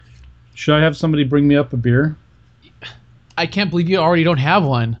Should I have somebody bring me up a beer? I can't believe you already don't have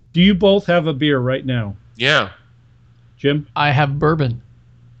one. Do you both have a beer right now? Yeah. Jim? I have bourbon.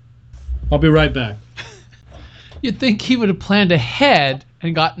 I'll be right back. You'd think he would have planned ahead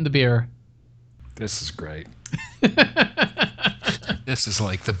and gotten the beer. This is great. This is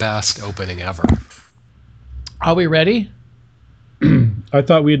like the best opening ever. Are we ready? I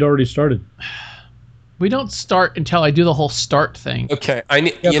thought we had already started. We don't start until I do the whole start thing. Okay,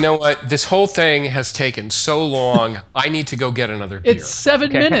 you know what? This whole thing has taken so long. I need to go get another beer. It's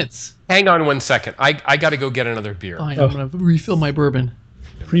 7 minutes. Hang on 1 second. I got to go get another beer. Fine, I'm going to refill my bourbon.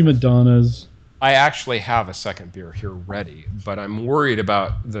 Prima donnas. I actually have a second beer here ready, but I'm worried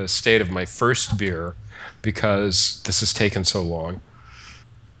about the state of my first beer because this has taken so long.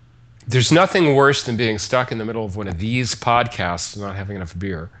 There's nothing worse than being stuck in the middle of one of these podcasts and not having enough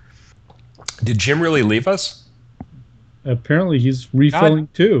beer. Did Jim really leave us? Apparently he's refilling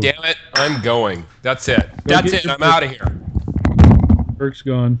too. Damn it, I'm going. That's it. That's it. I'm out of here. Kirk's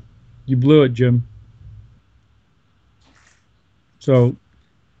gone. You blew it, Jim. So,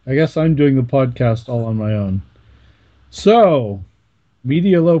 I guess I'm doing the podcast all on my own. So,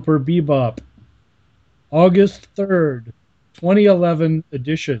 Medialoper Bebop, August 3rd, 2011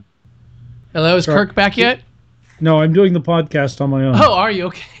 edition. Hello, is Kirk back yet? No, I'm doing the podcast on my own. Oh, are you?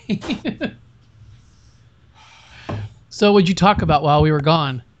 Okay. So what'd you talk about while we were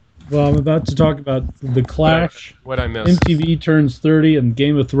gone? Well, I'm about to talk about The Clash. What I missed. MTV turns 30 and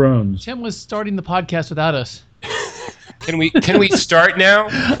Game of Thrones. Tim was starting the podcast without us. Can we start now?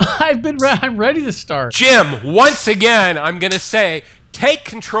 I'm ready to start. Jim, once again, I'm going to say, take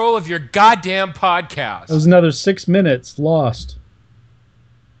control of your goddamn podcast. That was another 6 minutes lost.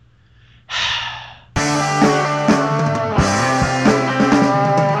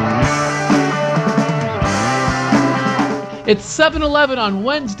 It's 7-11 on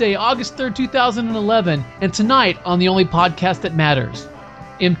Wednesday, August 3rd, 2011, and tonight on the only podcast that matters.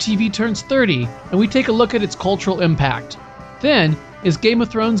 MTV turns 30, and we take a look at its cultural impact. Then, is Game of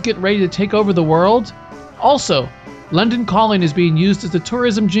Thrones getting ready to take over the world? Also, London Calling is being used as the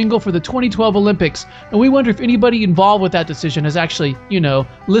tourism jingle for the 2012 Olympics, and we wonder if anybody involved with that decision has actually,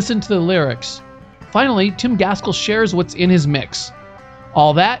 listened to the lyrics. Finally, Tim Gaskell shares what's in his mix.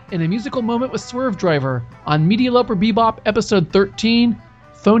 All that in a musical moment with Swerve Driver on Medialoper Bebop episode 13,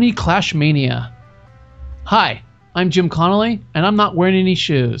 Phony Clash Mania. Hi, I'm Jim Connolly, and I'm not wearing any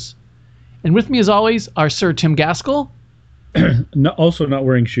shoes. And with me as always are Sir Tim Gaskell. Also not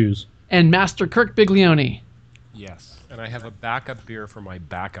wearing shoes. And Master Kirk Biglione. Yes, and I have a backup beer for my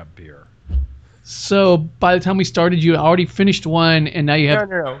backup beer. So by the time we started, you already finished one, and now you have...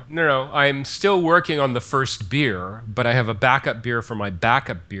 No. I'm still working on the first beer, but I have a backup beer for my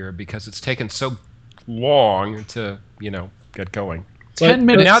backup beer because it's taken so long to, get going. 10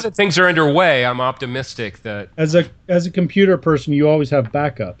 minutes. Now that things are underway, I'm optimistic that... As a computer person, you always have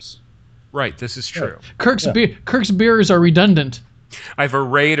backups. Right, this is true. Kirk's beers are redundant. I have a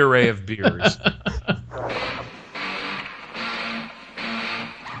great array of beers.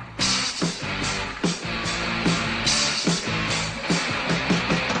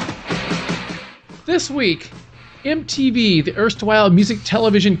 This week, MTV, the erstwhile music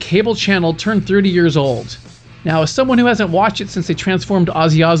television cable channel, turned 30 years old. Now, as someone who hasn't watched it since they transformed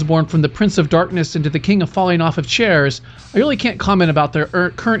Ozzy Osbourne from the Prince of Darkness into the King of Falling Off of Chairs, I really can't comment about their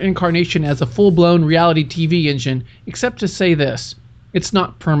current incarnation as a full-blown reality TV engine, except to say this: it's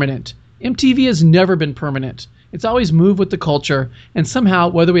not permanent. MTV has never been permanent. It's always moved with the culture, and somehow,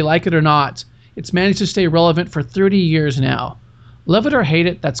 whether we like it or not, it's managed to stay relevant for 30 years now. Love it or hate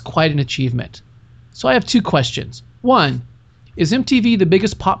it, that's quite an achievement. So I have two questions. One, is MTV the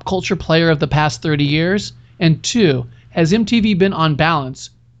biggest pop culture player of the past 30 years? And two, has MTV been on balance,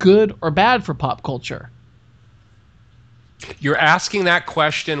 good or bad for pop culture? You're asking that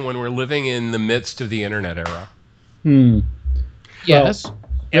question when we're living in the midst of the internet era. Yes. Well,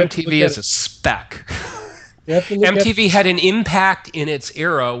 MTV is a speck. MTV had an impact in its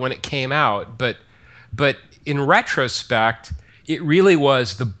era when it came out, but in retrospect, it really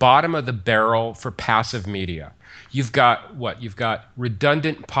was the bottom of the barrel for passive media. You've got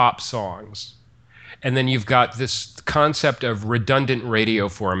redundant pop songs. And then you've got this concept of redundant radio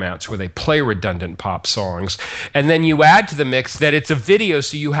formats where they play redundant pop songs. And then you add to the mix that it's a video,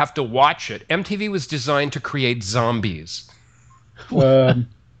 so you have to watch it. MTV was designed to create zombies. Tim?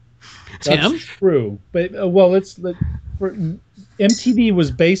 That's true. But, MTV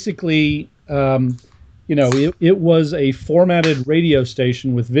was basically... it was a formatted radio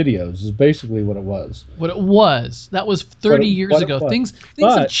station with videos, is basically what it was. What it was. That was 30 years ago. Things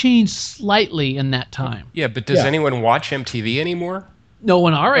have changed slightly in that time. Yeah, but does anyone watch MTV anymore? No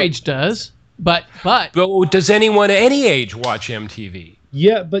one our age does. But does anyone any age watch MTV?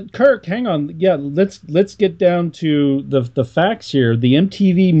 Yeah, but Kirk, hang on. Yeah, let's get down to the facts here. The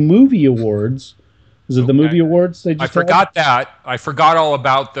MTV Movie Awards. Is it the Movie Awards they just I forgot that. I forgot all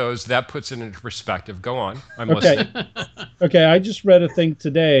about those. That puts it into perspective. Go on. I'm listening. Okay, I just read a thing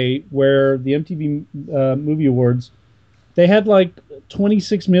today where the MTV Movie Awards, they had like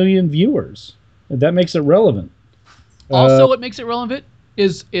 26 million viewers. That makes it relevant. Also, what makes it relevant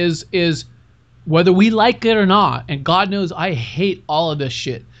is whether we like it or not, and God knows I hate all of this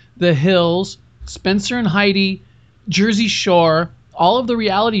shit. The Hills, Spencer and Heidi, Jersey Shore, all of the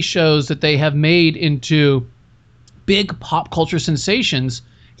reality shows that they have made into big pop culture sensations.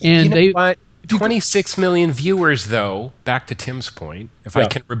 And 26 million viewers, though, back to Tim's point, if I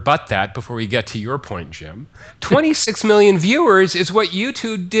can rebut that before we get to your point, Jim. 26 million viewers is what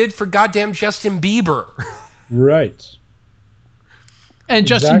YouTube did for goddamn Justin Bieber. Right. And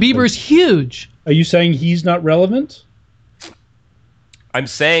Justin Bieber's huge. Are you saying he's not relevant? I'm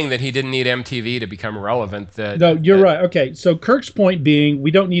saying that he didn't need MTV to become relevant. No, you're right. Okay, so Kirk's point being,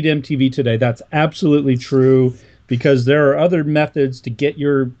 we don't need MTV today. That's absolutely true, because there are other methods to get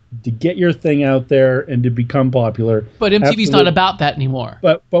your thing out there and to become popular. But MTV's not about that anymore.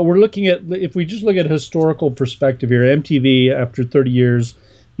 But we're looking at, if we just look at historical perspective here, MTV after 30 years,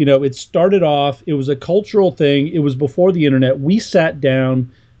 it started off, it was a cultural thing. It was before the internet. We sat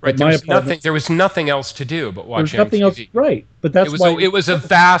down. Right, there was nothing else to do but watch MTV. Nothing else, right? But that's why it was a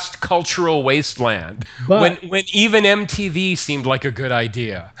vast cultural wasteland. When even MTV seemed like a good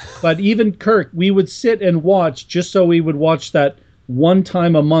idea. But even Kirk, we would sit and watch just so we would watch that one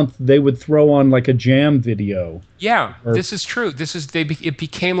time a month. They would throw on like a jam video. Yeah, this is true. It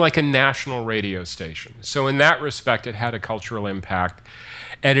became like a national radio station. So in that respect, it had a cultural impact.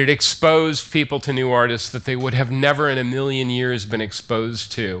 And it exposed people to new artists that they would have never in a million years been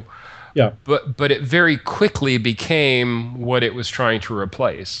exposed to. Yeah. But it very quickly became what it was trying to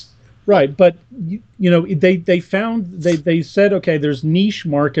replace. Right, but they said, okay, there's niche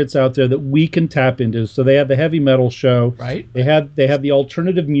markets out there that we can tap into. So they had the heavy metal show. Right. They had the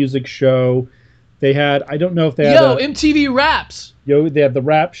alternative music show. They had, I don't know if they had MTV Raps. They had the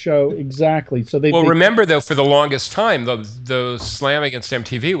rap show, exactly. So remember though, for the longest time, the slam against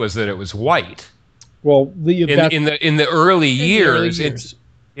MTV was that it was white. Well, in the early years,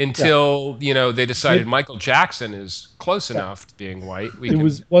 until they decided Michael Jackson is close enough to being white.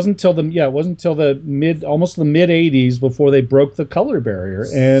 Wasn't until the mid 80s before they broke the color barrier.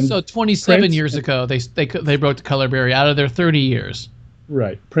 And so 27 years ago, they broke the color barrier out of their 30 years.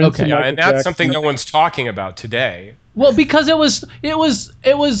 Right. Prince and that's Jackson. Something no one's talking about today. Well, because it was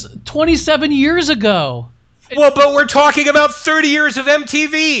 27 years ago. Well, but we're talking about 30 years of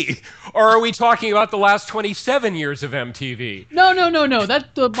MTV, or are we talking about the last 27 years of MTV? No.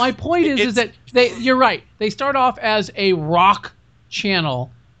 My point is that you're right. They start off as a rock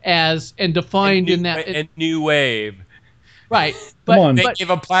channel and defined in that and new wave. Right. But they give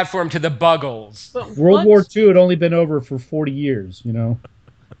a platform to the Buggles. World War II had only been over for 40 years,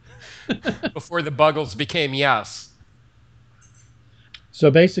 Before the Buggles became Yes. So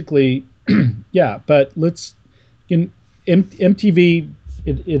basically, but MTV,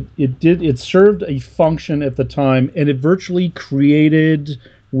 it served a function at the time, and it virtually created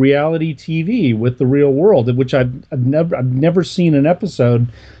reality TV with the real world, which I've never seen an episode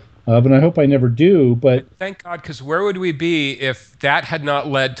of, and I hope I never do. But thank God, because where would we be if that had not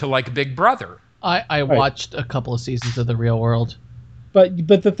led to like Big Brother? I watched a couple of seasons of The Real World. But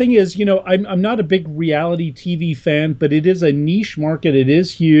the thing is, I'm not a big reality TV fan, but it is a niche market. It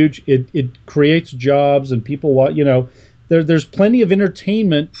is huge. It creates jobs and people want, there's plenty of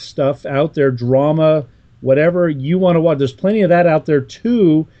entertainment stuff out there, drama, whatever you want to watch. There's plenty of that out there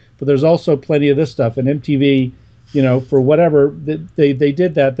too, but there's also plenty of this stuff. And MTV, for whatever they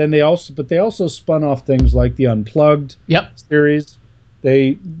did that. Then they also spun off things like the Unplugged series.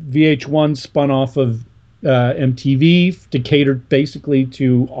 VH1 spun off of MTV to cater basically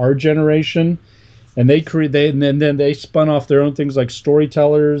to our generation, and then they spun off their own things like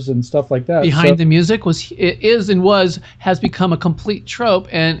Storytellers and stuff like that. Behind the Music has become a complete trope,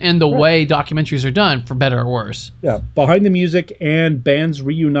 and the way documentaries are done, for better or worse. Yeah, Behind the Music and Bands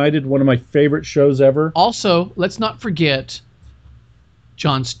Reunited, one of my favorite shows ever. Also, let's not forget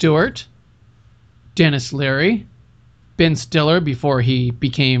Jon Stewart, Dennis Leary, Ben Stiller before he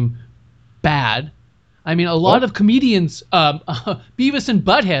became bad. I mean, a lot of comedians, Beavis and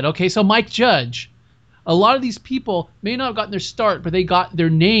Butthead, okay, so Mike Judge. A lot of these people may not have gotten their start, but they got their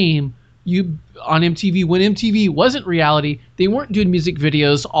name on MTV. When MTV wasn't reality, they weren't doing music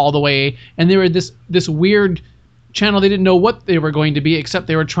videos all the way, and they were this weird channel they didn't know what they were going to be, except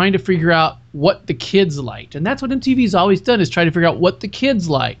they were trying to figure out what the kids liked. And that's what MTV's always done, is try to figure out what the kids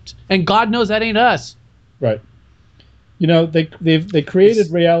liked. And God knows that ain't us. Right. You know, they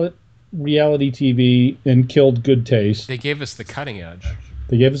created reality TV and killed good taste. They gave us the cutting edge.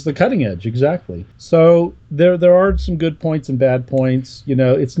 They gave us the cutting edge, exactly. So there are some good points and bad points. You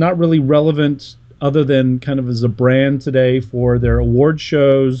know, it's not really relevant other than kind of as a brand today for their award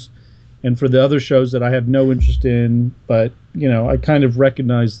shows and for the other shows that I have no interest in. But, you know, I kind of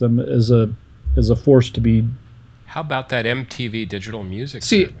recognize them as a force to be. How about that MTV digital music?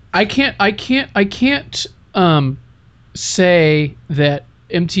 See, service? I can't say that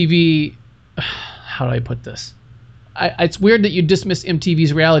MTV. How do I put this? It's weird that you dismiss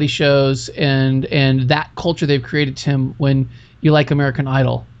MTV's reality shows and that culture they've created, Tim, when you like American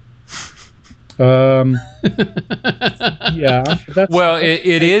Idol. Yeah. Well,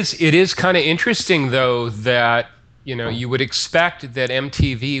 it is kind of interesting, though, that, you know, you would expect that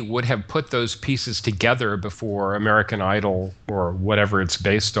MTV would have put those pieces together before American Idol or whatever it's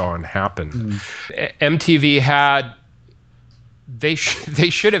based on happened. MTV had. They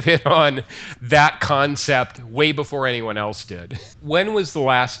should have hit on that concept way before anyone else did. When was the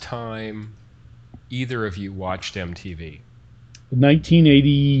last time either of you watched MTV?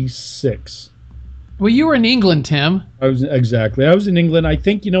 1986. Well, you were in England, Tim. I was in England. I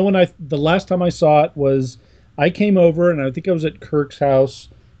think, you know, the last time I saw it was I came over and I think I was at Kirk's house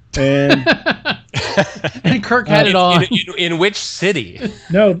and and Kirk had it on. In which city?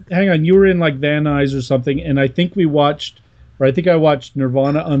 No, hang on. You were in like Van Nuys or something, and I think I watched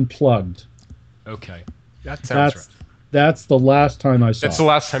Nirvana Unplugged. Okay. That sounds right. That's the last time I saw it. That's the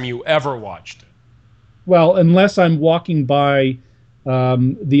last time you ever watched it. Well, unless I'm walking by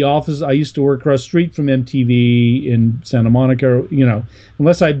the office. I used to work across the street from MTV in Santa Monica, you know,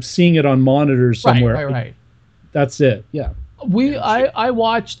 unless I'm seeing it on monitors somewhere. Right. That's it, yeah. I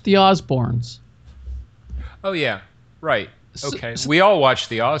watched The Osbournes. Oh, yeah, right. Okay, we all watched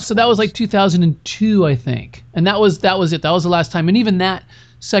The Osbournes. So that was like 2002, I think, and that was it. That was the last time, and even that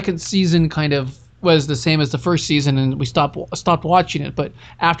second season kind of was the same as the first season, and we stopped watching it. But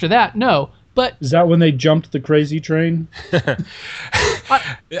after that, no. But is that when they jumped the crazy train?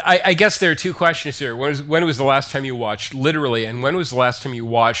 I guess there are two questions here. When was the last time you watched, literally, and when was the last time you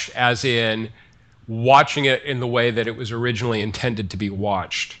watched, as in watching it in the way that it was originally intended to be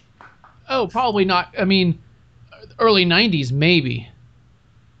watched? Oh, probably not. I mean, early 90s, maybe.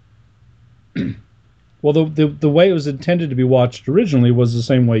 Well, the way it was intended to be watched originally was the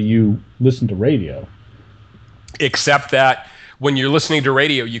same way you listened to radio. Except that when you're listening to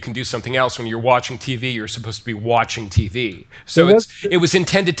radio, you can do something else. When you're watching TV, you're supposed to be watching TV. So it was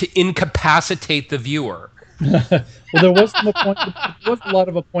intended to incapacitate the viewer. Well, there was a lot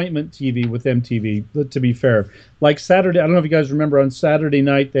of appointment TV with MTV, to be fair. Like Saturday, I don't know if you guys remember, on Saturday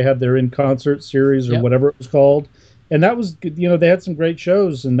night, they had their in-concert series or whatever it was called. And that was, you know, they had some great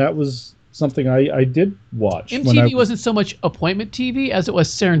shows, and that was something I did watch. MTV wasn't so much appointment TV as it was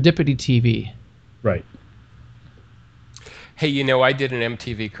serendipity TV. Right. Hey, you know, I did an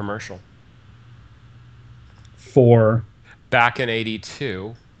MTV commercial. For? Back in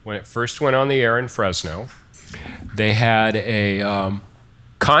 '82, when it first went on the air in Fresno, they had a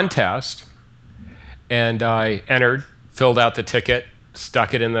contest, and I entered, filled out the ticket,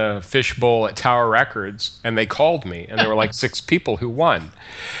 stuck it in the fishbowl at Tower Records, and they called me, and there were like 6 people who won.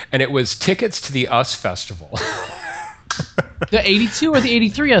 And it was tickets to the US Festival. The 82 or the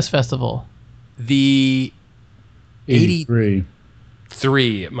 83 US Festival? The 83.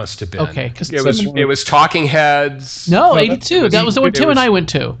 3, it must have been. Okay, because it was Talking Heads. No, 82. That was the one Tim and I went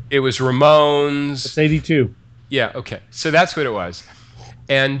to. It was Ramones. It's 82. Yeah. Okay. So that's what it was,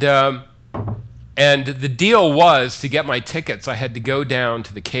 and the deal was, to get my tickets, I had to go down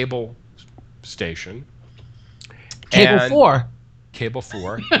to the cable station. Cable 4. Cable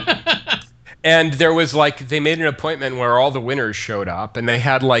 4. And there was they made an appointment where all the winners showed up, and they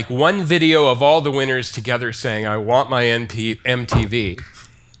had one video of all the winners together saying, "I want my MTV."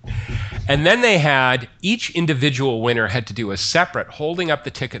 And then they had, each individual winner had to do a separate holding up the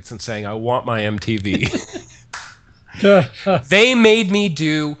tickets and saying, "I want my MTV." They made me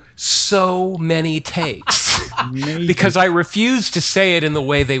do so many takes because I refused to say it in the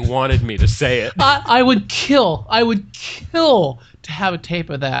way they wanted me to say it. I would kill to have a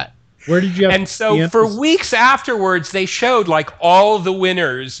tape of that. Where did you have? And so for weeks afterwards, they showed all the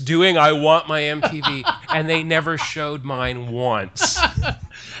winners doing "I Want My MTV," and they never showed mine once.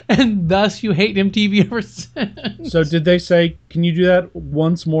 And thus you hate MTV ever since. So did they say, "Can you do that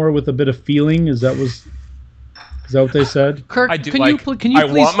once more with a bit of feeling"? Is that what they said? Kirk, I do. can you I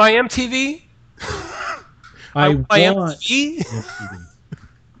please? want my MTV. I want my MTV.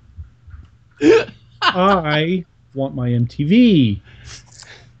 I want my MTV.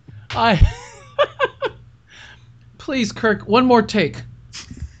 Please, Kirk, one more take.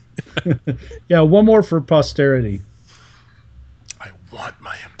 Yeah, one more for posterity. I want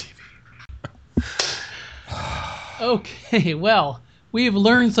my MTV. Okay, well, we've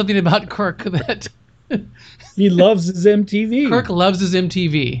learned something about Kirk that he loves his MTV. Kirk loves his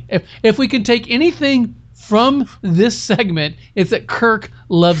MTV. If we can take anything from this segment, it's that Kirk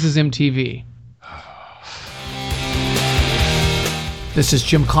loves his MTV. This is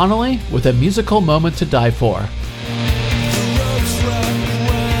Jim Connolly with a musical moment to die for.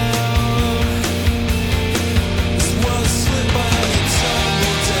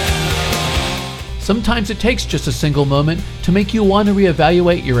 Sometimes it takes just a single moment to make you want to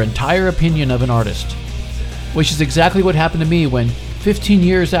reevaluate your entire opinion of an artist. Which is exactly what happened to me when, 15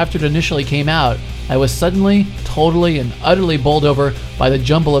 years after it initially came out, I was suddenly, totally, and utterly bowled over by the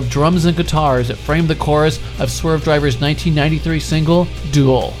jumble of drums and guitars that framed the chorus of Swervedriver's 1993 single,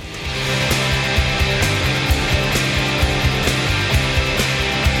 Duel.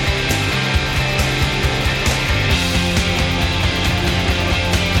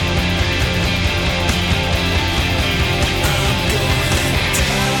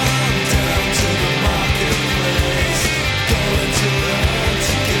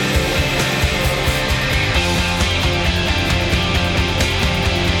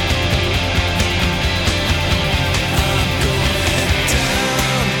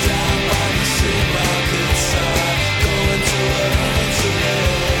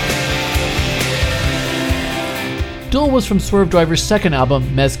 Duel was from Swervedriver's second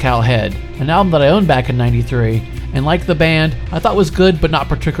album, Mezcal Head, an album that I owned back in '93, and like the band, I thought was good but not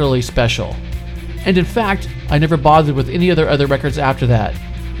particularly special. And in fact, I never bothered with any other records after that.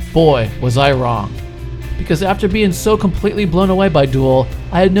 Boy, was I wrong. Because after being so completely blown away by Duel,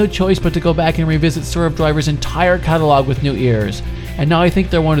 I had no choice but to go back and revisit Swervedriver's entire catalog with new ears, and now I think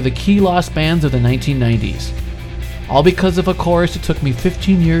they're one of the key lost bands of the 1990s. All because of a chorus it took me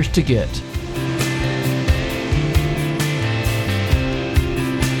 15 years to get.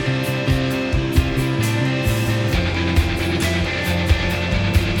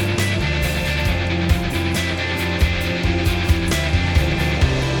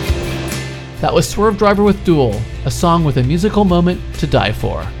 That was Swervedriver with Duel, a song with a musical moment to die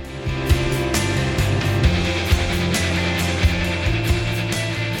for.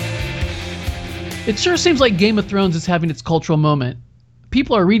 It sure seems like Game of Thrones is having its cultural moment.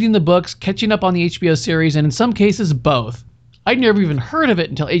 People are reading the books, catching up on the HBO series, and in some cases, both. I'd never even heard of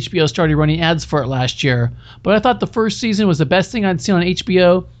it until HBO started running ads for it last year, but I thought the first season was the best thing I'd seen on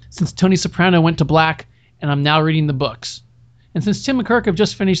HBO since Tony Soprano went to black, and I'm now reading the books. And since Tim and Kirk have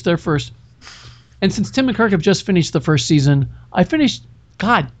just finished the first season, I finished.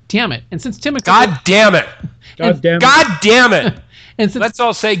 God damn it! And since Tim and Kirk, God damn it! And let's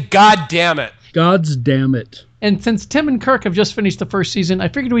all say, God damn it! God's damn it! And since Tim and Kirk have just finished the first season, I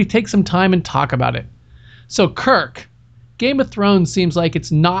figured we'd take some time and talk about it. So, Kirk, Game of Thrones seems like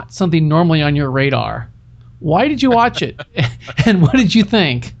it's not something normally on your radar. Why did you watch it, and what did you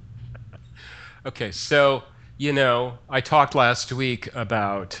think? Okay, so. You know, I talked last week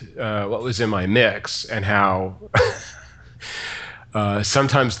about what was in my mix and how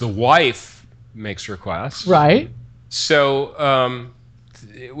sometimes the wife makes requests. Right. So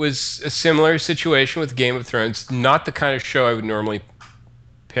it was a similar situation with Game of Thrones. Not the kind of show I would normally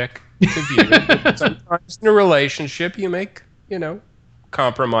pick to view. Sometimes in a relationship you make,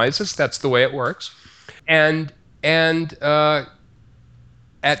 compromises. That's the way it works. And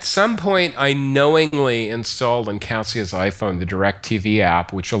at some point, I knowingly installed on Cassia's iPhone the DirecTV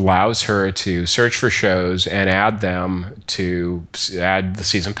app, which allows her to search for shows and add them to add the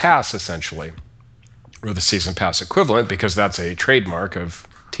season pass, essentially, or the season pass equivalent, because that's a trademark of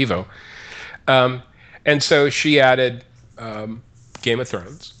TiVo. And so she added Game of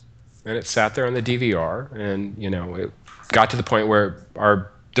Thrones, and it sat there on the DVR, and it got to the point where our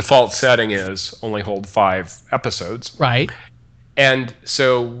default setting is only hold 5 episodes. Right. And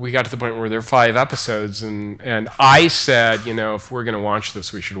so we got to the point where there are 5 episodes, and I said, if we're going to watch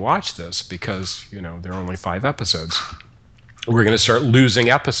this, we should watch this because, there are only 5 episodes. We're going to start losing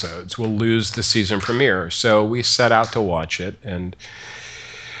episodes. We'll lose the season premiere. So we set out to watch it, and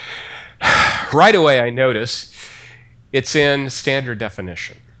right away I noticed it's in standard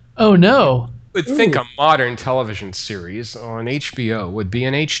definition. Oh, no. You would think a modern television series on HBO would be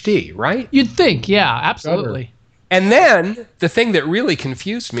in HD, right? You'd think, yeah, absolutely. Better. And then the thing that really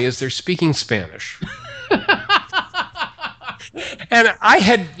confused me is they're speaking Spanish. And I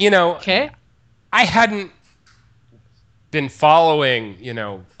had, Okay. I hadn't been following,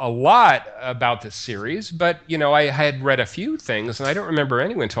 a lot about this series, but, I had read a few things, and I don't remember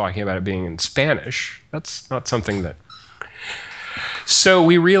anyone talking about it being in Spanish. That's not something that... So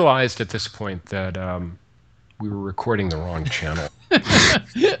we realized at this point that we were recording the wrong channel.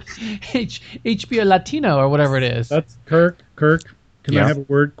 HBO Latino or whatever it is. That's Kirk. Can I have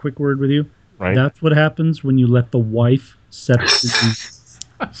a quick word with you? Right. That's what happens when you let the wife set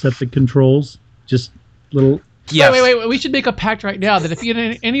the controls. Just little... Yes. Wait. We should make a pact right now that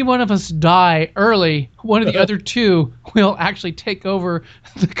if any one of us die early, one of the other two will actually take over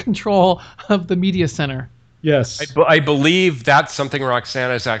the control of the media center. Yes. I believe that's something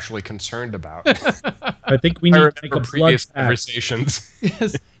Roxana is actually concerned about. I think we need to make a previous conversations.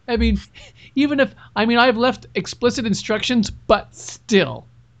 Yes. I mean, I've left explicit instructions, but still.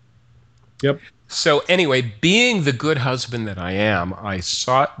 Yep. So anyway, being the good husband that I am, I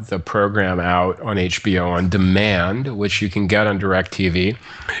sought the program out on HBO on demand, which you can get on DirecTV,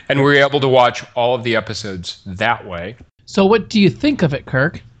 and we were able to watch all of the episodes that way. So what do you think of it,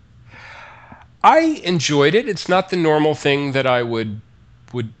 Kirk? I enjoyed it. It's not the normal thing that I would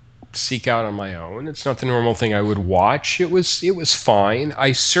seek out on my own. It's not the normal thing I would watch. It was fine.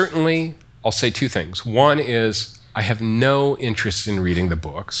 I'll say two things. One is I have no interest in reading the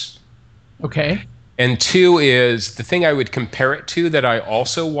books. Okay. And two is the thing I would compare it to that I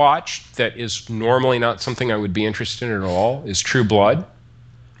also watched that is normally not something I would be interested in at all is True Blood.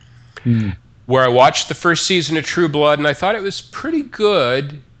 Where I watched the first season of True Blood and I thought it was pretty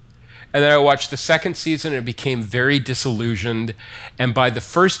good. And then I watched the second season and it became very disillusioned. And by the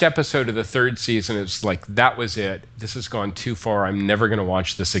first episode of the third season, it's like, that was it. This has gone too far. I'm never going to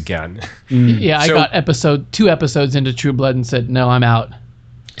watch this again. Yeah, I got 2 episodes into True Blood and said, no, I'm out.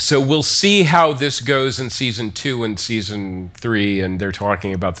 So we'll see how this goes in season 2 and season 3, and they're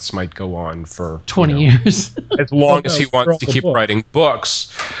talking about this might go on for 20 years, as long as he wants to keep writing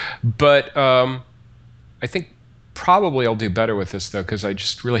books. But I think probably I'll do better with this though, because I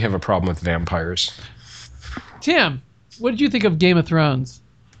just really have a problem with vampires. Tim, what did you think of Game of Thrones?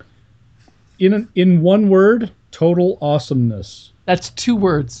 In one word, total awesomeness. That's 2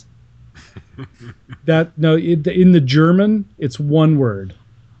 words. In the German, it's one word.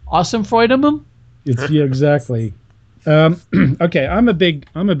 Awesome Freudum? Yeah, exactly. Okay, I'm a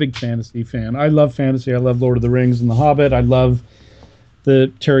big fantasy fan. I love fantasy. I love Lord of the Rings and The Hobbit. I love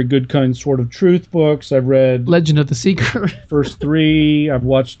the Terry Goodkind Sword of Truth books. I've read Legend of the Seeker. First 3. I've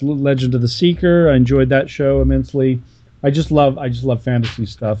watched Legend of the Seeker. I enjoyed that show immensely. I just love fantasy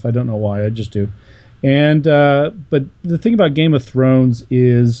stuff. I don't know why. I just do. And but the thing about Game of Thrones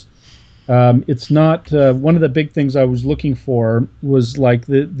is it's not one of the big things I was looking for was like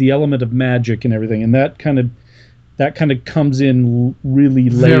the element of magic and everything, and that kind of comes in really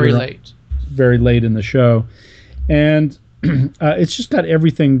very late in the show, and it's just got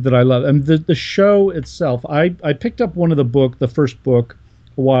everything that I love. And the show itself, I picked up the first book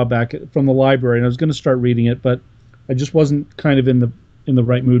a while back from the library, and I was going to start reading it, but I just wasn't kind of in the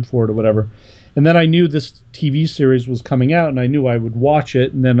right mood for it or whatever. And then I knew this TV series was coming out, and I knew I would watch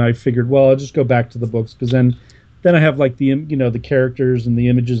it. And then I figured, well, I'll just go back to the books because then I have like the characters and the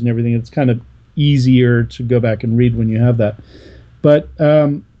images and everything. It's kind of easier to go back and read when you have that. But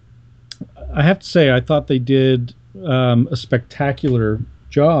I have to say, I thought they did a spectacular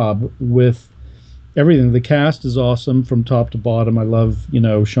job with everything. The cast is awesome from top to bottom. I love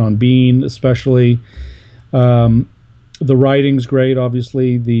Sean Bean especially. The writing's great.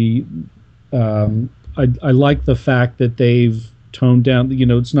 Obviously I like the fact that they've toned down.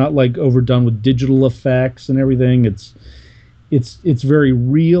 It's not like overdone with digital effects and everything. It's very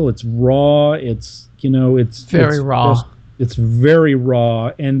real. It's raw. It's very raw. It's very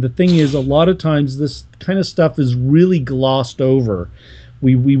raw. And the thing is, a lot of times this kind of stuff is really glossed over.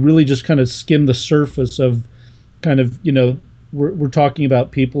 We really just kind of skim the surface of kind of we're talking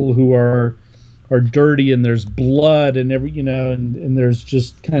about people who are dirty and there's blood and and there's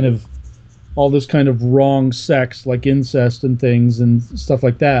just kind of all this kind of wrong sex like incest and things and stuff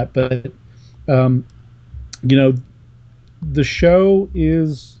like that. But, the show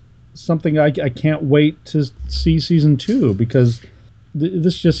is something I can't wait to see season 2 because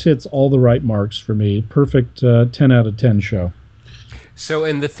this just hits all the right marks for me. Perfect 10 out of 10 show. So,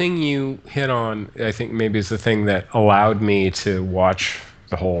 and the thing you hit on, I think maybe is the thing that allowed me to watch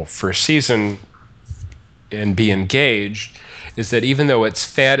the whole first season and be engaged, is that even though it's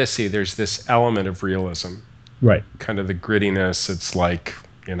fantasy, there's this element of realism. Right. Kind of the grittiness. It's like,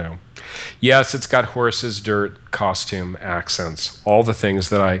 yes, it's got horses, dirt, costume, accents, all the things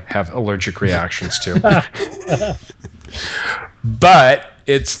that I have allergic reactions to. but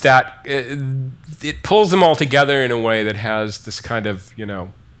it's that it pulls them all together in a way that has this kind of,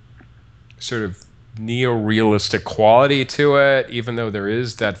 sort of neo-realistic quality to it, even though there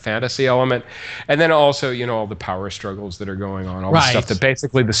is that fantasy element. And then also, all the power struggles that are going on, all the stuff that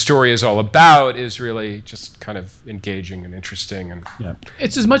basically the story is all about is really just kind of engaging and interesting. And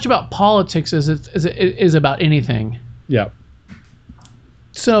it's as much about politics as it is about anything. Yeah.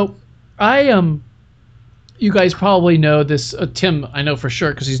 So you guys probably know this. Tim, I know for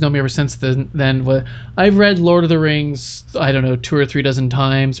sure because he's known me ever since then. I've read Lord of the Rings, I don't know, 2 or 3 dozen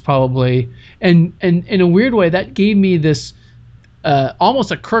times probably. And in a weird way, that gave me this almost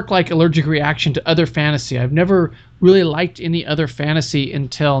a Kirk-like allergic reaction to other fantasy. I've never really liked any other fantasy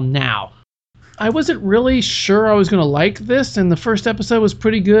until now. I wasn't really sure I was going to like this, and the first episode was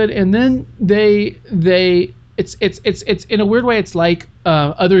pretty good. And then it's in a weird way, it's like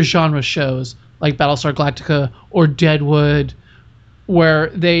other genre shows, like Battlestar Galactica or Deadwood, where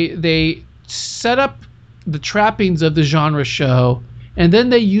they set up the trappings of the genre show, and then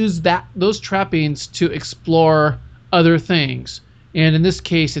they use those trappings to explore other things. And in this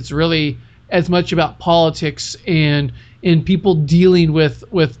case, it's really as much about politics and people dealing with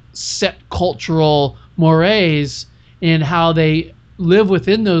set cultural mores and how they live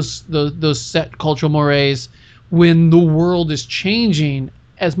within those set cultural mores when the world is changing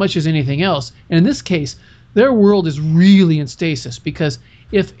as much as anything else. And in this case, their world is really in stasis, because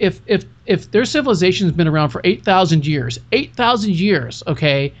if their civilization has been around for 8,000 years,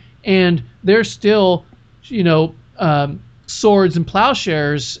 okay, and they're still, swords and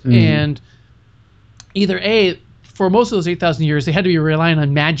plowshares, and either for most of those 8,000 years, they had to be relying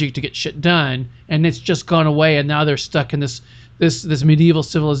on magic to get shit done, and it's just gone away, and now they're stuck in this medieval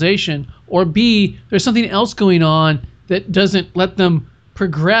civilization, or B, there's something else going on that doesn't let them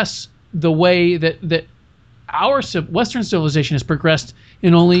progress the way that our Western civilization has progressed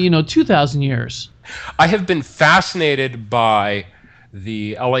in only 2,000 years. I have been fascinated by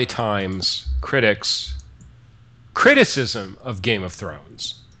the LA Times critics' criticism of Game of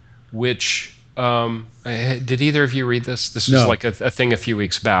Thrones, which did either of you read this? This was like a thing a few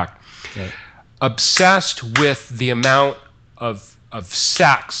weeks back. Okay. Obsessed with the amount of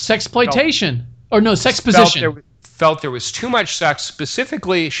sex. Sexploitation. Sexposition. Felt there was too much sex.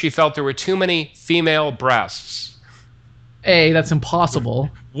 Specifically, she felt there were too many female breasts. That's impossible.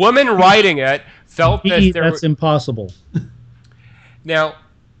 Woman writing it felt that's impossible. Now,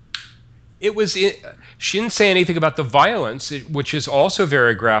 she didn't say anything about the violence, which is also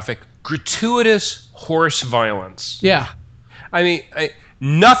very graphic. Gratuitous horse violence. Yeah. I mean,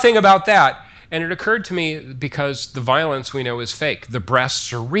 nothing about that. And it occurred to me, because the violence we know is fake. The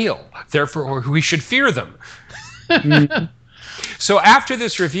breasts are real. Therefore, we should fear them. So after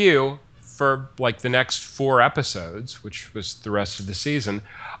this review, for like the next 4 episodes, which was the rest of the season,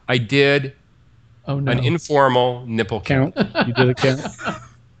 I did an informal nipple count. You did a count?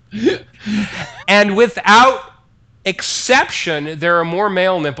 And without exception, there are more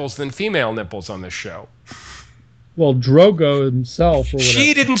male nipples than female nipples on this show. Well, Drogo himself, or whatever.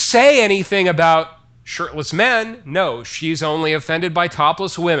 She didn't say anything about shirtless men. No, she's only offended by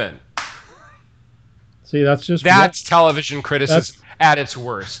topless women. See, that's television criticism at its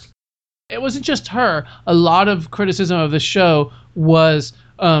worst. It wasn't just her. A lot of criticism of the show was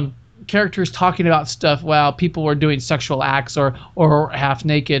characters talking about stuff while people were doing sexual acts or half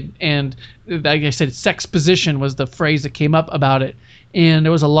naked, and like I said, sexposition was the phrase that came up about it, and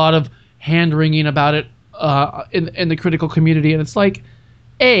there was a lot of hand wringing about it in the critical community, and it's like,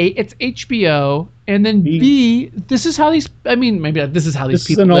 A, it's HBO, and then B, this is how these. I mean, maybe this is how these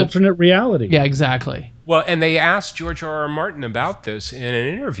people. This is an live. alternate reality. Yeah, exactly. Well, and they asked George R.R. Martin about this in an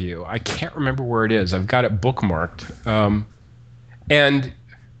interview. I can't remember where it is. I've got it bookmarked. And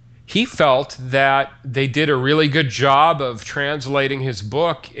he felt that they did a really good job of translating his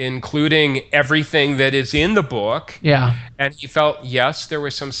book, including everything that is in the book. Yeah. And he felt, yes, there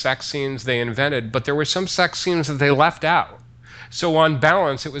were some sex scenes they invented, but there were some sex scenes that they left out. So on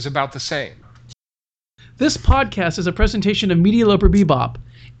balance, it was about the same. This podcast is a presentation of Media Loper Bebop.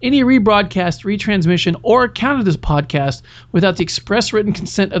 Any rebroadcast, retransmission, or account of this podcast without the express written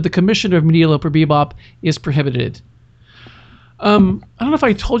consent of the Commissioner of Media Loper Bebop is prohibited. I don't know if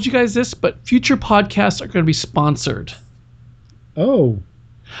I told you guys this, but future podcasts are going to be sponsored. Oh,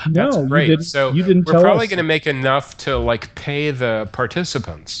 no, that's great. You didn't tell us. We're probably going to make enough to pay the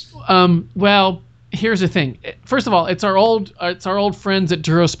participants. Well, here's the thing. First of all, it's our old friends at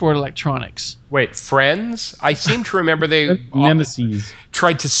Durosport Electronics. Wait, friends? I seem to remember they nemesis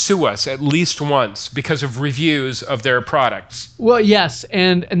tried to sue us at least once because of reviews of their products. Well, yes,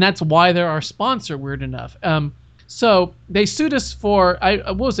 and that's why they're our sponsor. Weird enough. So they sued us for,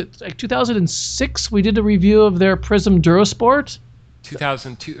 what was it, like 2006? We did a review of their Prism Durosport.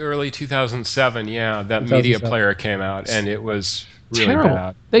 2002, early 2007, yeah, that media player came out, and it was really terrible.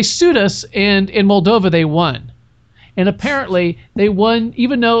 bad. They sued us, and in Moldova they won. And apparently they won,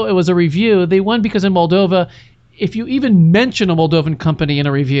 even though it was a review, they won because in Moldova, if you even mention a Moldovan company in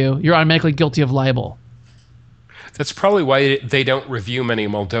a review, you're automatically guilty of libel. That's probably why they don't review many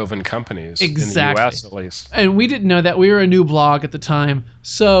Moldovan companies in the U.S. at least. And we didn't know that. We were a new blog at the time.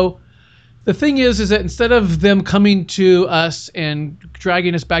 So the thing is that instead of them coming to us and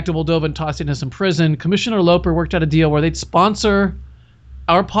dragging us back to Moldova and tossing us in prison, Commissioner Loper worked out a deal where they'd sponsor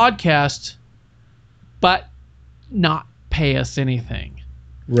our podcast, but not pay us anything.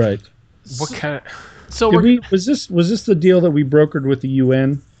 Right. What kind of... So was this the deal that we brokered with the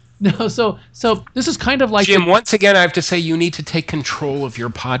UN? No, so this is kind of like Jim. Once again, I have to say you need to take control of your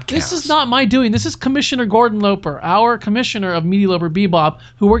podcast. This is not my doing. This is Commissioner Gordon Loper, our commissioner of Media Loper Bebop,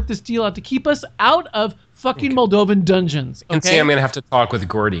 who worked this deal out to keep us out of fucking Moldovan dungeons. Okay? And see, I'm going to have to talk with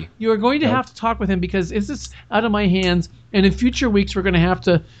Gordy. You are going to have to talk with him because this is out of my hands. And in future weeks, we're going to have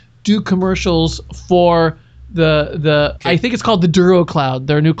to do commercials for the I think it's called the Duro Cloud,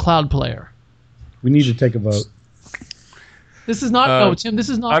 their new cloud player. We need to take a vote. This is not. Tim. This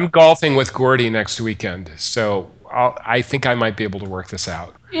is not. I'm golfing with Gordy next weekend, so I think I might be able to work this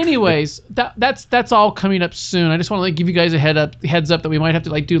out. Anyways, that's all coming up soon. I just want to give you guys a heads up that we might have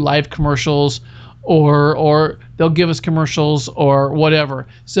to do live commercials, or they'll give us commercials or whatever.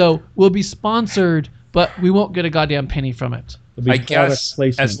 So we'll be sponsored, but we won't get a goddamn penny from it. I guess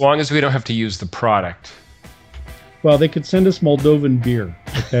as long as we don't have to use the product. Well, they could send us Moldovan beer.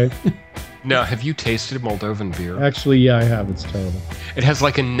 Okay. No, have you tasted Moldovan beer? Actually, yeah, I have. It's terrible. It has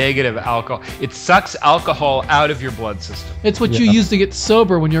a negative alcohol. It sucks alcohol out of your blood system. It's what you use to get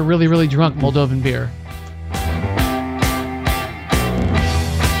sober when you're really, really drunk, Moldovan beer.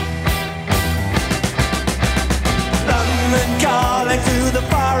 London calling to the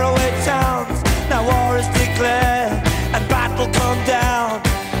faraway towns. Now war is declared and battle come down.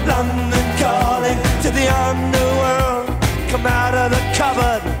 London calling to the underworld. Come out of the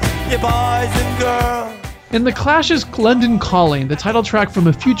cupboard, you boys and girls. In The Clash's London Calling, the title track from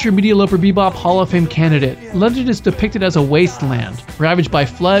a future Media Loper Bebop Hall of Fame candidate, London is depicted as a wasteland, ravaged by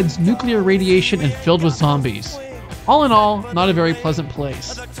floods, nuclear radiation, and filled with zombies. All in all, not a very pleasant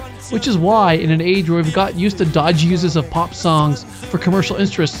place. Which is why, in an age where we've got used to dodgy uses of pop songs for commercial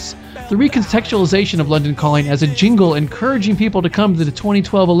interests, the recontextualization of London Calling as a jingle encouraging people to come to the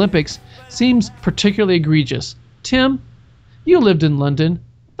 2012 Olympics seems particularly egregious. Tim, you lived in London.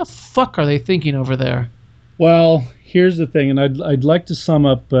 What the fuck are they thinking over there? Well, here's the thing, and I'd like to sum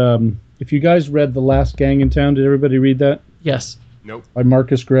up. If you guys read The Last Gang in Town, did everybody read that? Yes. Nope. By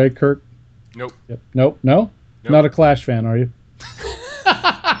Marcus Gray, Kirk? Nope. Yep. Nope. No? Not a Clash fan, are you?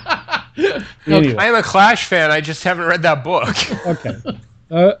 Anyway. I am a Clash fan. I just haven't read that book. Okay.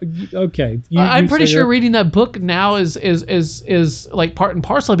 Okay. I'm pretty sure reading that book now is like part and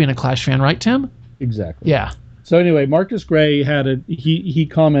parcel of being a Clash fan, right, Tim? Exactly. Yeah. So anyway, Marcus Gray he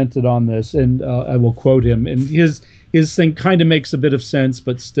commented on this, and I will quote him. And his thing kind of makes a bit of sense,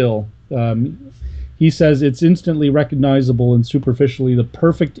 but still, he says it's instantly recognizable and superficially the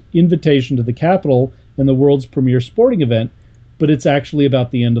perfect invitation to the Capitol and the world's premier sporting event, but it's actually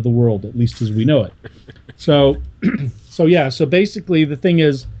about the end of the world, at least as we know it. So basically the thing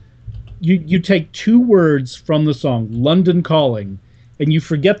is, you take two words from the song, London Calling, and you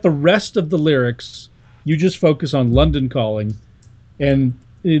forget the rest of the lyrics. You just focus on London Calling, and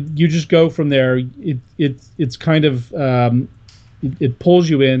you just go from there. It's kind of it pulls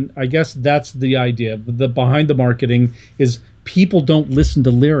you in. I guess that's the idea. The behind the marketing is people don't listen to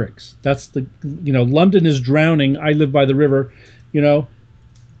lyrics. That's the London is drowning. I live by the river.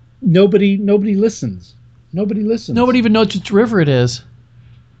 Nobody listens. Nobody listens. Nobody even knows which river it is.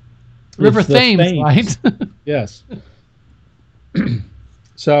 River Thames, right? Yes.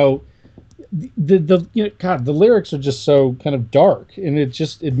 So. The lyrics are just so kind of dark, and it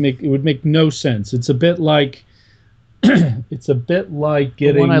would make no sense. It's a bit like getting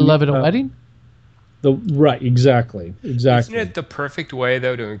The One I Love at a Wedding. Exactly. Isn't it the perfect way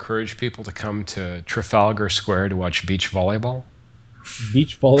though to encourage people to come to Trafalgar Square to watch beach volleyball?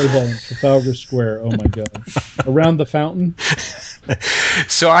 Beach volleyball in Trafalgar Square. Oh my God! Around the fountain.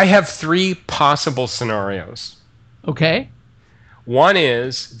 So I have three possible scenarios. Okay. One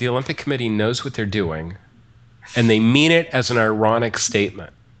is the Olympic Committee knows what they're doing, and they mean it as an ironic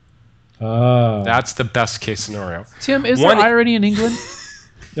statement. That's the best case scenario. Tim, is there irony in England?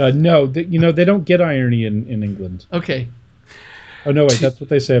 No, they don't get irony in England. Okay. Oh, no, wait, that's what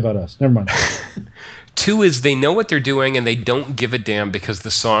they say about us. Never mind. 2 is they know what they're doing and they don't give a damn because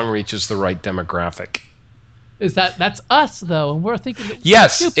the song reaches the right demographic. That's us though, and we're thinking that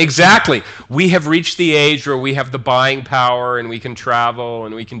yes, exactly. We have reached the age where we have the buying power and we can travel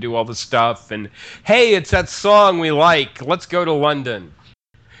and we can do all the stuff, and hey, it's that song we like, let's go to London.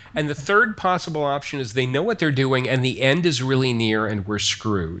 And the third possible option is they know what they're doing and the end is really near and we're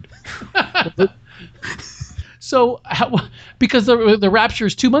screwed. So because the rapture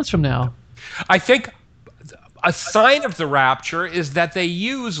is 2 months from now. I think a sign of the rapture is that they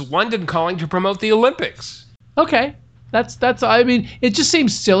use London Calling to promote the Olympics. Okay, that's. I mean, it just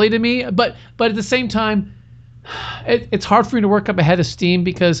seems silly to me, but at the same time, it's hard for me to work up a head of steam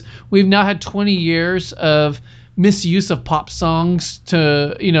because we've now had 20 years of misuse of pop songs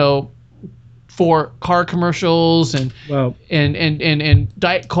to for car commercials and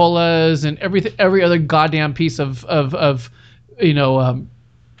Diet Colas and every other goddamn piece of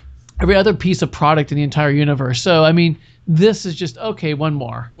every other piece of product in the entire universe. So I mean, this is just okay. One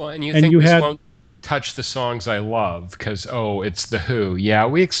more. Well, and you think this won't touch the songs I love because it's the Who. Yeah,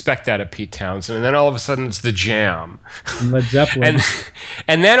 we expect that at Pete Townsend, and then all of a sudden it's the Jam, and Led Zeppelin,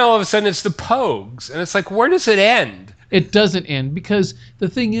 and then all of a sudden it's the Pogues, and it's like, where does it end? It doesn't end because the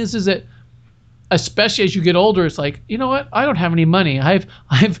thing is that especially as you get older, it's like, you know what? I don't have any money. I've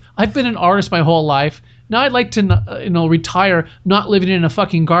been an artist my whole life. Now I'd like to retire, not living in a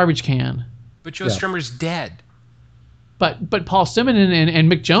fucking garbage can. But Joe Strummer's dead. But Paul Simon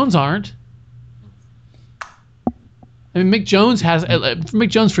and Mick Jones aren't. I mean, Mick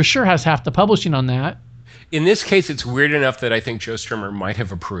Jones for sure has half the publishing on that. In this case, it's weird enough that I think Joe Strummer might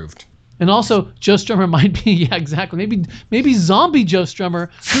have approved. And also, Joe Strummer might be, yeah, exactly. Maybe zombie Joe Strummer,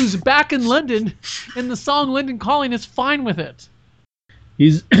 who's back in London, and the song London Calling is fine with it.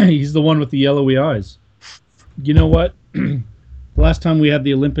 He's the one with the yellowy eyes. You know what? Last time we had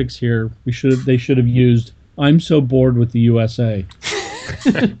the Olympics here, they should have used "I'm so bored with the USA."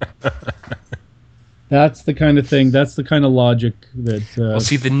 That's the kind of thing. That's the kind of logic that. Well,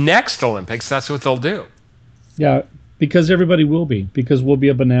 see, the next Olympics, that's what they'll do. Yeah, because everybody will be. Because we'll be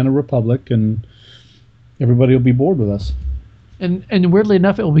a banana republic, and everybody will be bored with us. And weirdly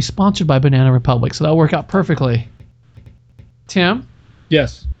enough, it will be sponsored by Banana Republic, so that'll work out perfectly. Tim?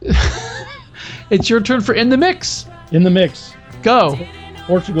 Yes. It's your turn for In the Mix. In the Mix. Go.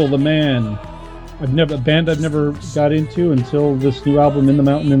 Portugal, the Man. A band I've never got into until this new album, In the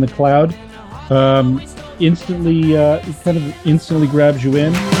Mountain, in the Cloud. Instantly grabs you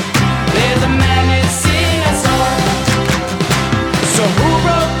in. There's a man who's sing a song. So who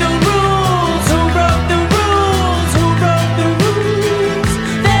broke the rules? Who broke the rules? Who broke the rules?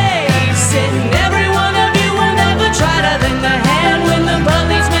 They said every one of you will never try to lend a hand when the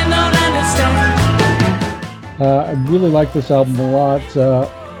policemen don't understand. I really like this album a lot.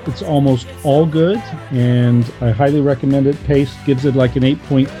 It's almost all good, and I highly recommend it. Paste gives it like an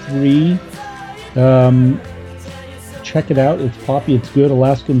 8.3. Check it out. It's poppy. It's good.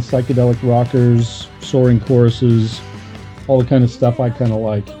 Alaskan psychedelic rockers, soaring choruses, all the kind of stuff I kind of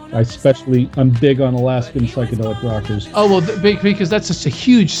like. I'm big on Alaskan psychedelic rockers. Oh, well, because that's just a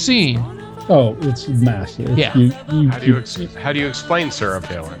huge scene. Oh, it's massive. Yeah. How do you explain Sarah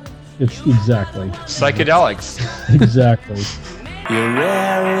Palin? It's exactly. Psychedelics. Exactly. You're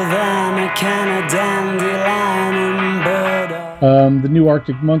rarer than a can of dandelion and bird. The new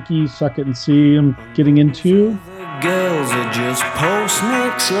Arctic Monkeys, Suck It and See, I'm getting into. The girls are just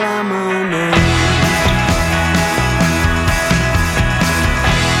post-mix lemonade.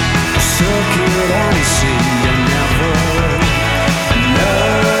 Suck it and see, you never know.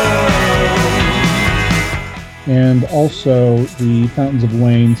 And also the Fountains of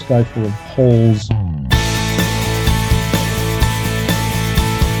Wayne, Sky Full of Holes.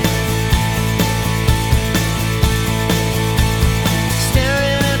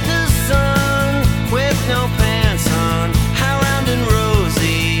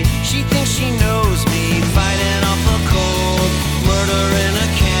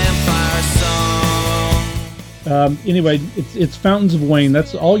 Anyway, it's Fountains of Wayne.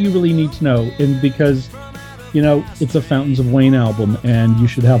 That's all you really need to know. And because, it's a Fountains of Wayne album, and you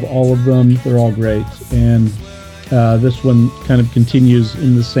should have all of them. They're all great. And this one kind of continues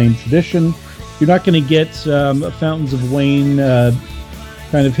in the same tradition. You're not going to get a Fountains of Wayne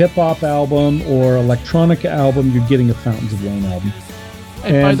kind of hip-hop album or electronica album. You're getting a Fountains of Wayne album.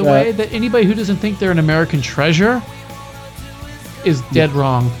 And by the way, that anybody who doesn't think they're an American treasure is dead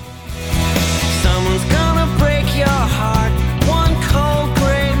wrong. Someone's gonna break your heart one cold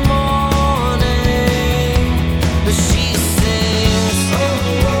gray morning. But she sings.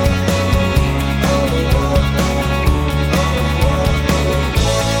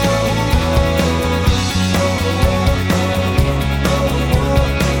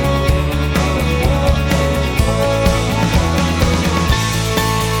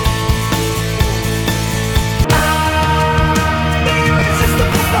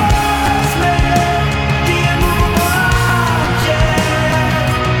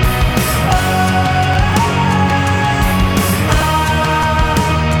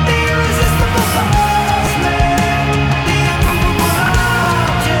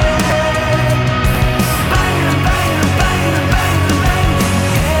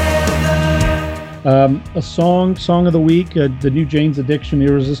 A song of the week, the new Jane's Addiction,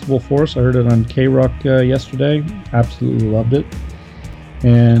 Irresistible Force. I heard it on K-Rock yesterday. Absolutely loved it.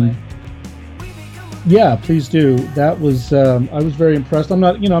 And yeah, please do. That was I was very impressed. I'm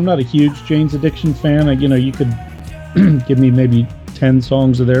not a huge Jane's Addiction fan. You could give me maybe 10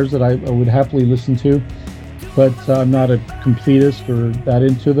 songs of theirs that I would happily listen to, but I'm not a completist or that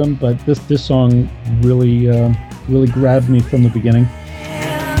into them. But this song really grabbed me from the beginning.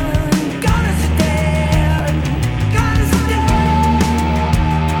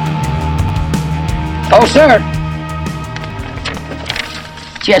 Oh, sir.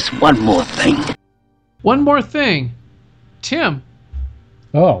 Just one more thing. One more thing. Tim.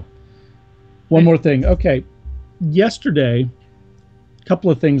 Oh. One more thing. Okay. Yesterday, a couple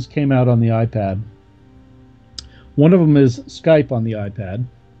of things came out on the iPad. One of them is Skype on the iPad,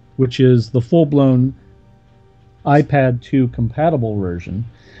 which is the full-blown iPad 2 compatible version.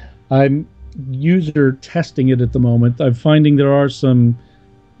 I'm user testing it at the moment. I'm finding there are some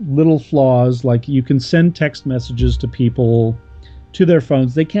little flaws, like you can send text messages to people to their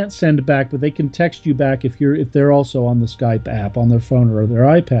phones. They can't send back, but they can text you back if they're also on the Skype app on their phone or their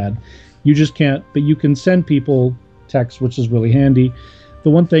iPad. You just can't, but you can send people text, which is really handy.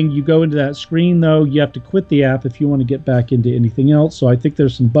 The one thing, you go into that screen though, you have to quit the app if you want to get back into anything else. So I think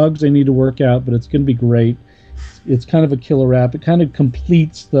there's some bugs they need to work out, but it's going to be great. It's kind of a killer app. It kind of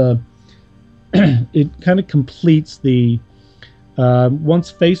completes the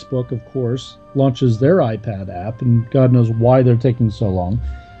once Facebook, of course, launches their iPad app, and God knows why they're taking so long,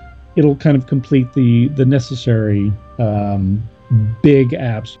 it'll kind of complete the necessary big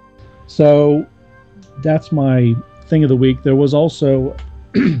apps. So that's my thing of the week. There was also...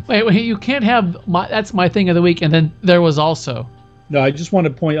 Wait, you can't have that's my thing of the week, and then there was also... No, I just want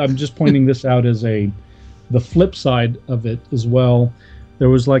to point... I'm just pointing this out as the flip side of it as well. There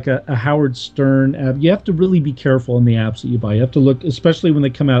was like a Howard Stern app. You have to really be careful in the apps that you buy. You have to look, especially when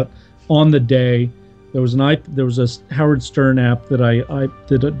they come out on the day. There was a Howard Stern app that I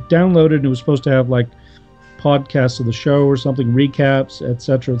downloaded, and it was supposed to have like podcasts of the show or something, recaps,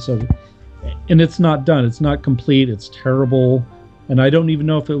 etc., etc. And it's not done. It's not complete. It's terrible. And I don't even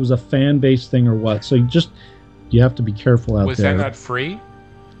know if it was a fan-based thing or what. So you have to be careful out there. Was that not free?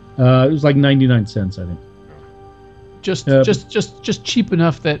 It was like 99 cents, I think. Just cheap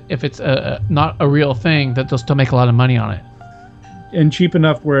enough that if it's not a real thing, that they'll still make a lot of money on it. And cheap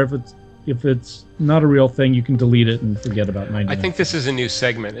enough where if it's not a real thing, you can delete it and forget about 99. I think this is a new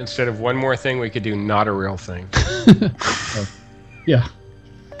segment. Instead of one more thing, we could do not a real thing. Yeah.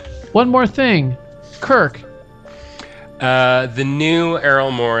 One more thing. Kirk. The new Errol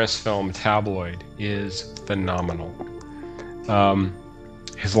Morris film, Tabloid, is phenomenal.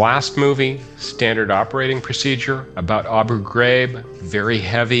 His last movie, Standard Operating Procedure, about Abu Ghraib, very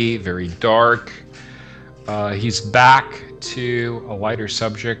heavy, very dark. He's back to a lighter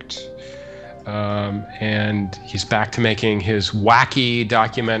subject, and he's back to making his wacky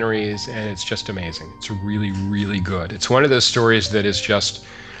documentaries, and it's just amazing. It's really, really good. It's one of those stories that is just,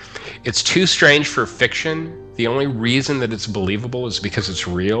 it's too strange for fiction. The only reason that it's believable is because it's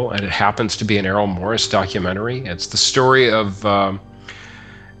real, and it happens to be an Errol Morris documentary. It's the story of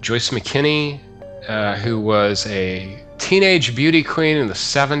Joyce McKinney, who was a teenage beauty queen in the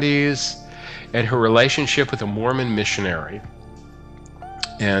 70s, and her relationship with a Mormon missionary.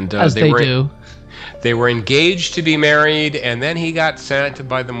 And as they do. They were engaged to be married, and then he got sent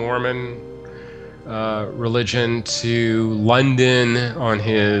by the Mormon religion to London on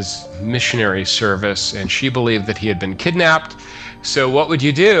his missionary service, and she believed that he had been kidnapped. So what would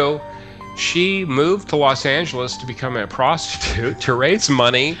you do? She moved to Los Angeles to become a prostitute to raise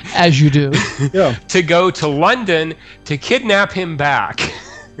money. As you do. Yeah. To go to London to kidnap him back.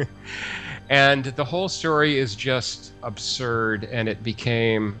 And the whole story is just absurd, and it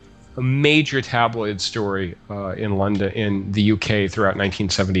became a major tabloid story in London, in the UK throughout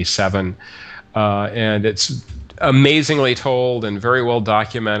 1977. And it's amazingly told and very well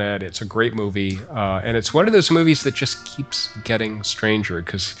documented. It's a great movie. And it's one of those movies that just keeps getting stranger,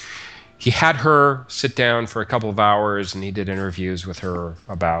 because he had her sit down for a couple of hours, and he did interviews with her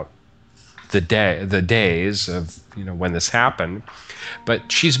about the days of when this happened.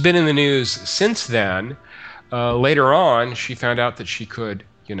 But she's been in the news since then. Later on, she found out that she could,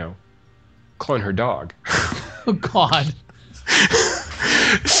 clone her dog. Oh, God.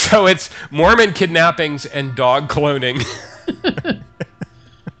 So it's Mormon kidnappings and dog cloning.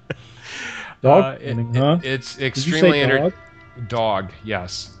 Dog cloning, huh? It's extremely dog,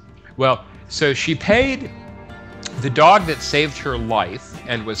 yes. Well, so she paid the dog that saved her life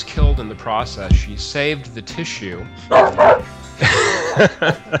and was killed in the process. She saved the tissue.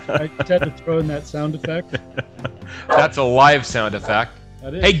 I just had to throw in that sound effect. That's a live sound effect.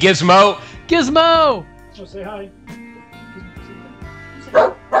 That is. Hey, Gizmo! Gizmo! Oh, say hi.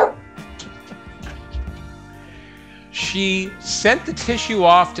 She sent the tissue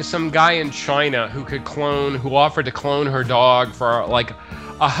off to some guy in China who offered to clone her dog for like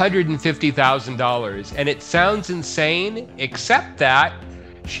 $150,000. And it sounds insane, except that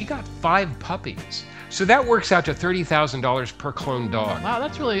she got 5 puppies. So that works out to $30,000 per clone dog. Wow,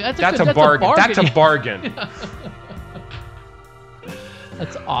 that's a bargain. That's a bargain.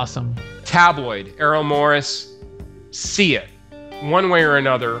 That's awesome. Tabloid, Errol Morris, see it. One way or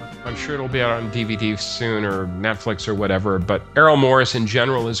another. I'm sure it'll be out on DVD soon or Netflix or whatever, but Errol Morris in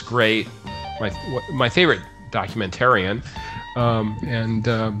general is great. My favorite documentarian.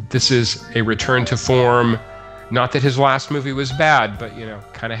 This is a return to form. Not that his last movie was bad, but,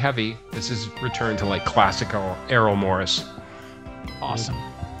 kind of heavy. This is return to like classical Errol Morris. Awesome.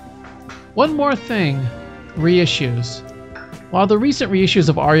 One more thing, reissues. While the recent reissues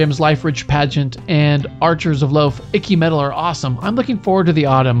of R.E.M's Life Ridge Pageant and Archers of Loaf, Icky Metal are awesome, I'm looking forward to the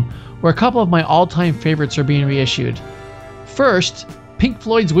autumn, where a couple of my all-time favorites are being reissued. First, Pink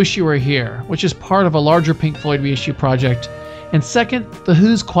Floyd's Wish You Were Here, which is part of a larger Pink Floyd reissue project. And second, The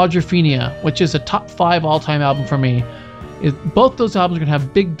Who's Quadrophenia, which is a top 5 all-time album for me. Both those albums are going to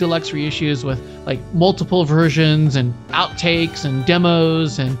have big deluxe reissues with like multiple versions and outtakes and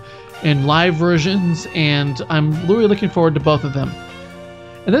demos and live versions, and I'm really looking forward to both of them.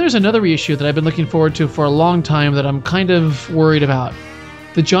 And then there's another reissue that I've been looking forward to for a long time that I'm kind of worried about.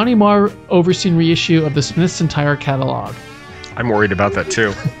 The Johnny Marr overseen reissue of the Smiths' entire catalog. I'm worried about that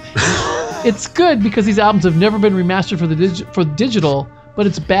too. It's good because these albums have never been remastered for digital, but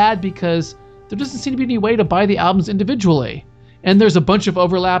it's bad because there doesn't seem to be any way to buy the albums individually. And there's a bunch of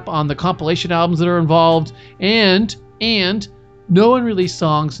overlap on the compilation albums that are involved, and no unreleased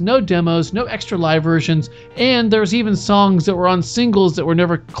songs, no demos, no extra live versions, and there's even songs that were on singles that were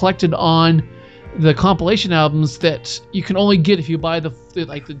never collected on the compilation albums that you can only get if you buy the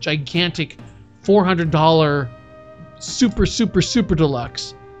gigantic $400 super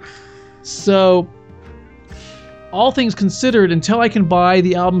deluxe. So, all things considered, until I can buy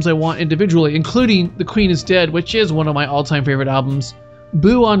the albums I want individually, including The Queen is Dead, which is one of my all-time favorite albums,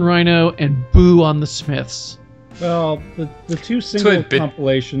 boo on Rhino and boo on the Smiths. Well, the 2 single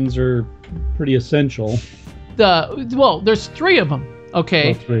compilations are pretty essential. There's 3 of them.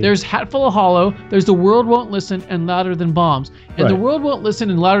 Okay, there's Hatful of Hollow, there's The World Won't Listen, and Louder Than Bombs. And The World Won't Listen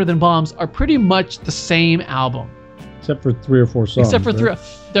and Louder Than Bombs are pretty much the same album. Except for 3 or 4 songs. Except for 3.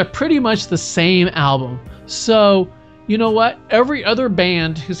 They're pretty much the same album. So, you know what? Every other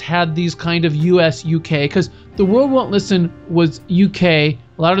band who's had these kind of US, UK, because The World Won't Listen was UK,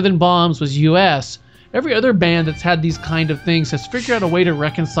 Louder Than Bombs was US. Every other band that's had these kind of things has figured out a way to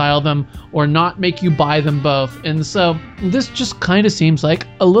reconcile them or not make you buy them both. And so this just kind of seems like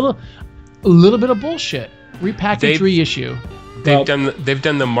a little bit of bullshit. Repackage, reissue. They've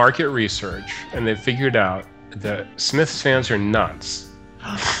done the market research and they've figured out that Smiths fans are nuts.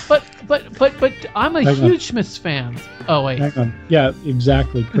 But I'm a huge Smiths fan. Oh wait. Hang on. Yeah,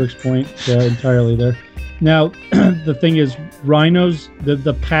 exactly. Kirk's point entirely there. Now the thing is, Rhino's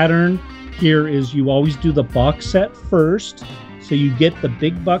the pattern here is you always do the box set first, so you get the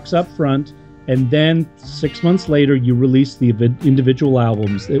big bucks up front, and then 6 months later you release the individual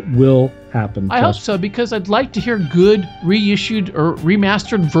albums. It will happen. I hope so, because I'd like to hear good reissued or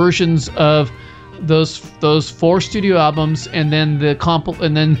remastered versions of those 4 studio albums, and then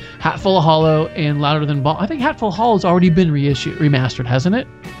and then Hatful of Hollow and Louder Than Bombs. I think Hatful of Hollow's already been remastered, hasn't it?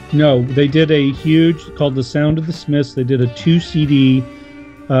 No, they did a huge called The Sound of the Smiths. They did a 2 CD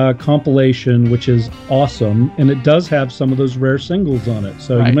compilation, which is awesome, and it does have some of those rare singles on it,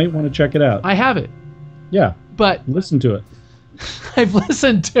 so you might want to check it out. I have it. Yeah, but listen to it. I've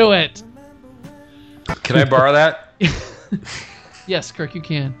listened to it. Can I borrow that? Yes, Kirk, you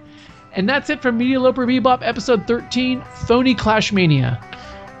can. And that's it for Media Loper Bebop episode 13, Phony Clashmania.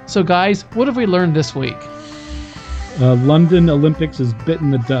 So guys, what have we learned this week? London Olympics has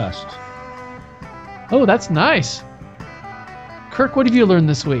bitten the dust. Oh, that's nice. Kirk, what have you learned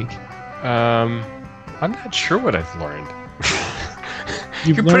this week? I'm not sure what I've learned.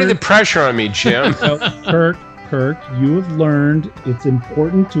 You're putting the pressure on me, Jim. Kirk, you have learned it's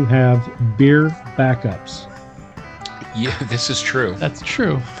important to have beer backups. Yeah, this is true. That's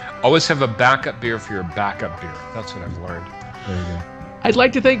true. Always have a backup beer for your backup beer. That's what I've learned. There you go. I'd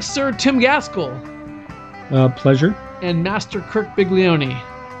like to thank Sir Tim Gaskell. Pleasure. And Master Kirk Biglione.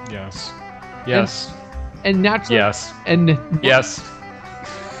 Yes. Yes. And naturally. Yes. And yes.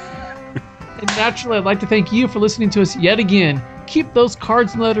 And naturally, I'd like to thank you for listening to us yet again. Keep those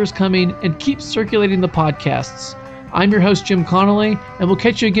cards and letters coming and keep circulating the podcasts. I'm your host, Jim Connolly, and we'll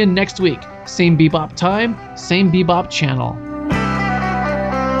catch you again next week. Same Bebop time, same Bebop channel.